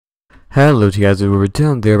Hello to you guys, we're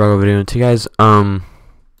down there about a video to you guys.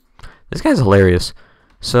 This guy's hilarious.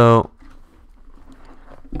 So,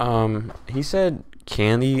 he said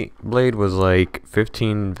Candy Blade was like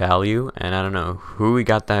 15 value, and I don't know who he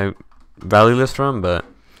got that value list from, but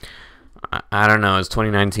I don't know. It's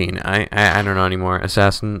 2019. I don't know anymore.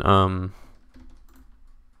 Assassin.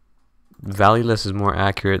 Value list is more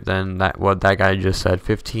accurate than what that guy just said.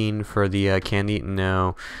 15 for the candy.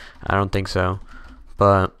 No, I don't think so.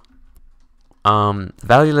 But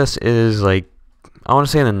value list is like, I want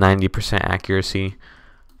to say in the 90% accuracy.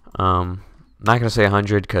 Not gonna say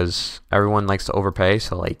 100 because everyone likes to overpay,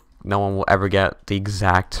 so like no one will ever get the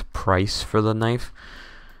exact price for the knife.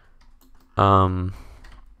 But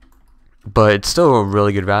it's still a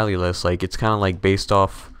really good value list. Like, it's kind of like based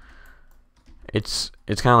off. It's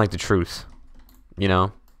kind of like the truth, you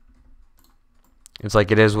know. It's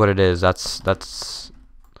like, it is what it is. That's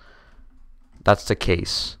the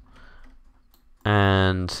case.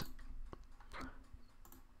 And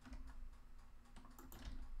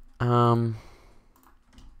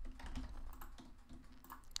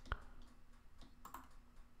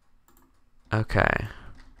okay.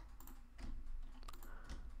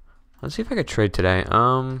 Let's see if I could trade today. Do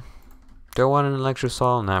I want an electro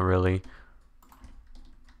saw? Not really.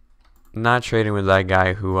 Not trading with that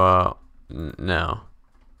guy who no.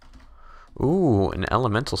 Ooh, an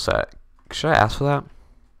elemental set. Should I ask for that?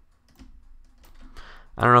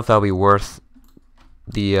 I don't know if that'll be worth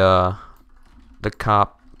the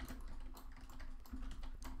cop.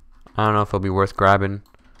 I don't know if it'll be worth grabbing.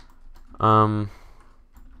 I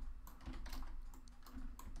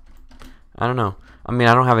don't know. I mean,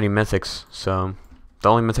 I don't have any mythics, so the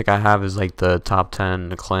only mythic I have is like the top 10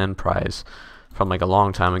 the clan prize from like a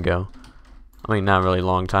long time ago. I mean, not really a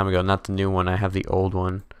long time ago, not the new one. I have the old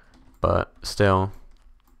one, but still.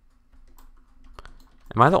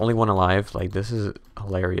 Am I the only one alive? Like, this is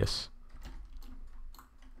hilarious.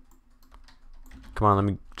 Come on, let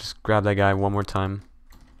me just grab that guy one more time.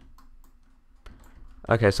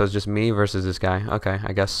 Okay, so it's just me versus this guy. Okay,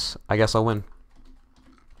 I guess I'll win.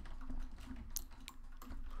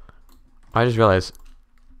 I just realized.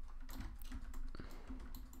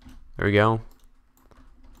 There we go.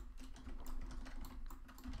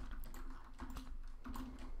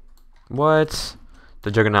 What?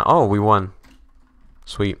 The Juggernaut. Oh, we won.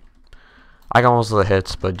 Sweet. I got most of the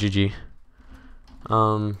hits, but GG.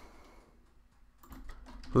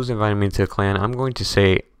 Who's inviting me to a clan? I'm going to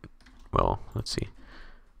say, well, let's see.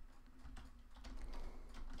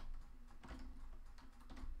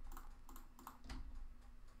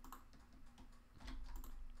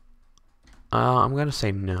 I'm gonna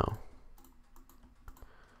say no.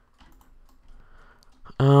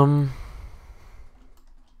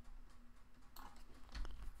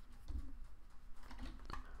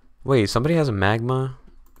 Wait, somebody has a magma?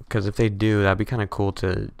 Because if they do, that'd be kind of cool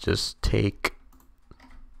to just take.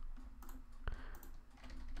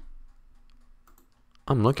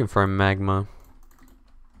 I'm looking for a magma.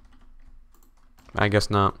 I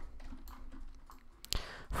guess not.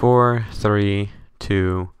 4, 3,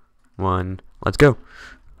 2, 1. Let's go.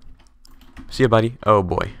 See ya, buddy. Oh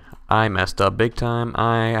boy, I messed up big time.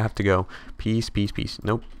 I have to go. Peace, peace, peace.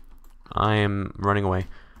 Nope. I am running away.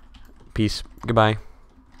 Peace. Goodbye.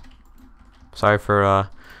 Sorry for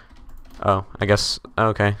oh, I guess,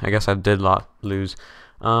 okay, I guess I did lose.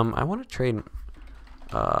 I want to trade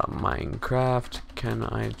Minecraft. Can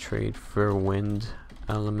I trade for wind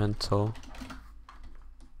elemental?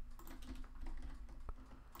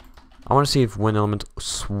 I want to see if wind elemental,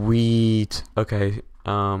 sweet. Okay,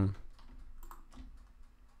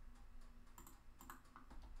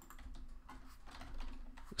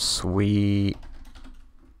 sweet.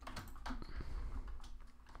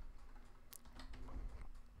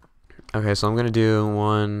 Okay, so I'm gonna do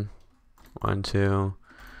 1, 1, 2.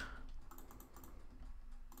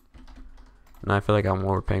 And I feel like I'm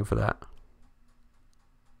overpaying for that.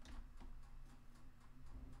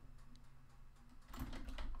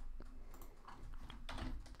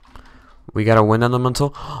 We got a wind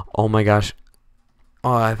elemental. Oh my gosh.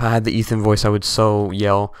 Oh, if I had the Ethan voice, I would so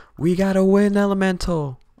yell, "We got a wind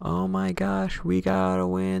elemental!" Oh my gosh, we got a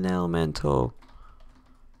wind elemental.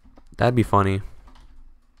 That'd be funny.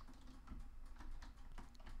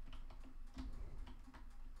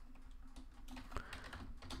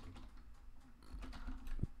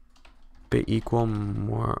 Bit equal,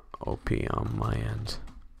 more OP on my end.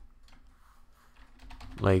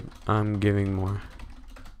 Like, I'm giving more.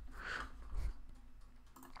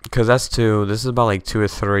 Because that's 2. This is about like 2 or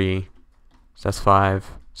 3. So that's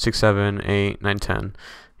 5, 6, 7, 8, 9, 10.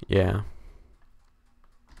 Yeah.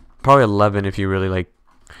 Probably 11 if you really like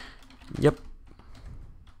Yep.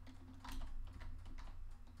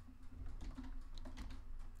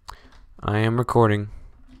 I am recording.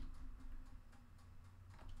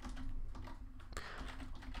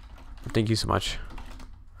 Thank you so much.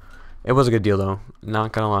 It was a good deal though,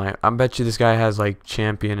 not gonna lie. I bet you this guy has like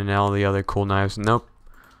champion and all the other cool knives. Nope,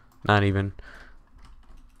 not even.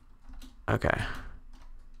 Okay.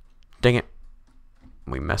 Dang it.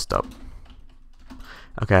 We messed up.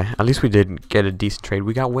 Okay, at least we did get a decent trade.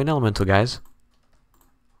 We got wind elemental, guys.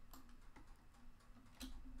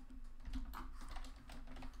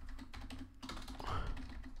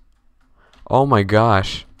 Oh my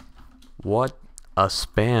gosh. What a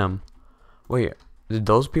spam. Wait, did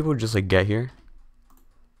those people just like get here?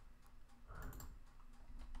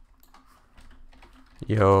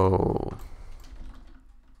 Yo.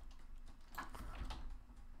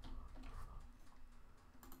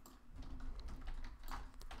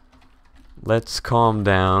 Let's calm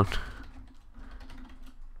down.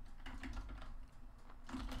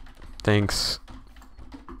 Thanks.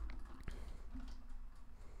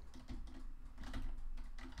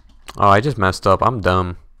 Oh, I just messed up. I'm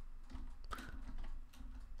dumb.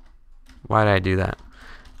 Why did I do that?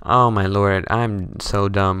 Oh my lord, I'm so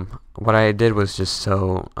dumb. What I did was just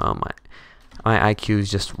so my IQ is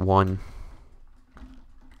just 1.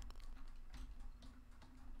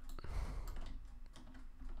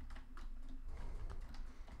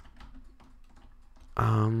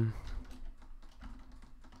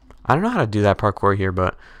 I don't know how to do that parkour here,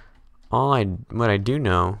 but what I do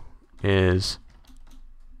know is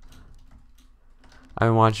I've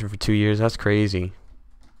been watching for 2 years. That's crazy.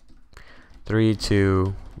 3,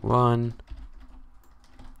 2, 1.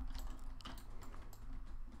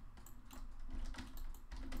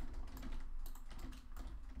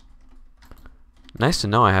 Nice to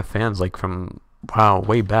know I have fans like from wow,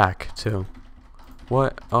 way back too.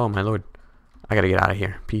 What? Oh my lord. I gotta get out of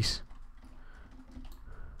here. Peace.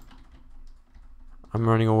 I'm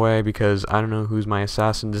running away because I don't know who's my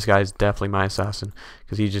assassin. This guy's definitely my assassin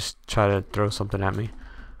because he just tried to throw something at me.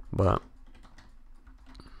 But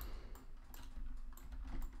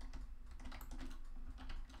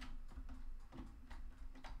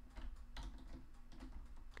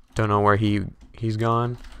don't know where he's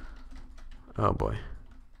gone. Oh boy.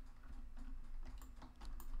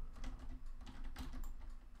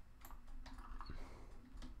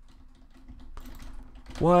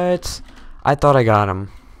 What? I thought I got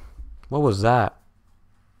him. What was that?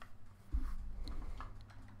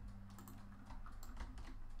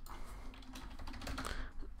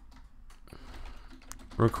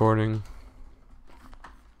 Recording.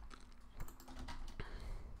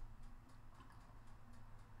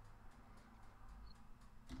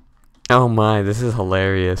 Oh my, this is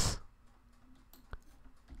hilarious.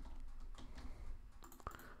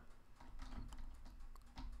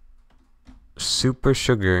 Super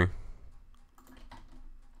sugar.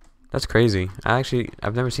 That's crazy.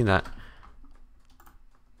 I've never seen that.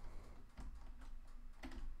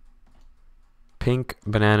 Pink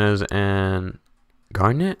bananas and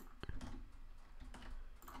garnet?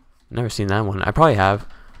 Never seen that one. I probably have.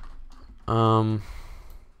 Yo,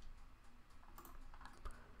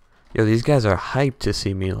 these guys are hyped to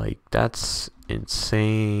see me. Like, that's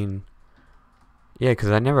insane. Yeah, because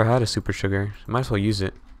I never had a super sugar. Might as well use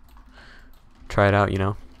it. Try it out, you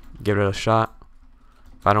know. Give it a shot.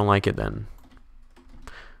 If I don't like it, then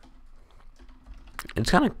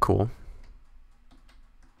it's kind of cool.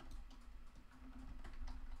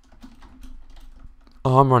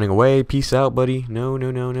 Oh, I'm running away. Peace out, buddy. No,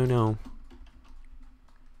 no, no, no, no.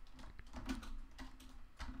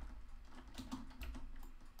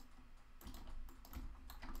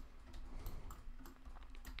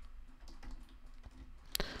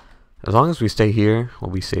 As long as we stay here,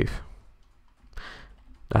 we'll be safe.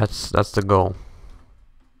 That's the goal.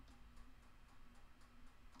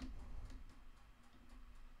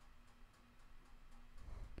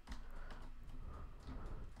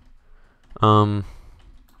 I'm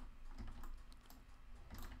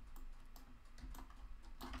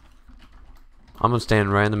gonna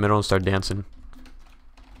stand right in the middle and start dancing.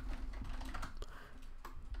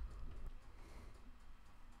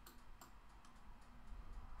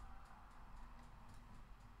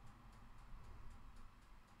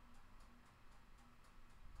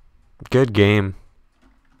 Good game.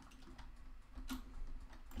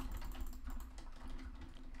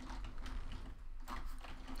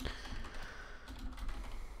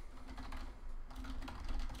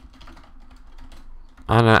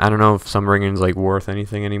 I don't know if submarining's like worth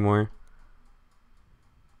anything anymore.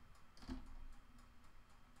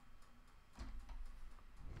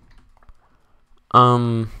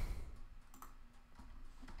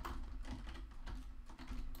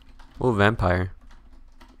 a vampire.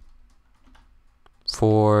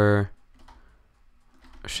 For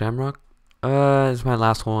Shamrock? It's my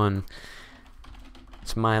last one.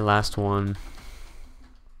 It's my last one.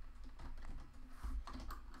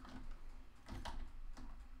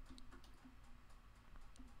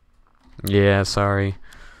 Yeah, sorry.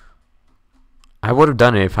 I would have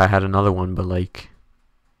done it if I had another one, but like,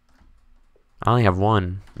 I only have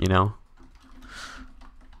one, you know?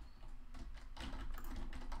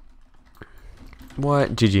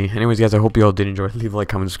 What? GG. Anyways, guys, I hope you all did enjoy. Leave a like,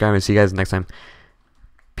 comment, subscribe, and see you guys next time.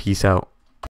 Peace out.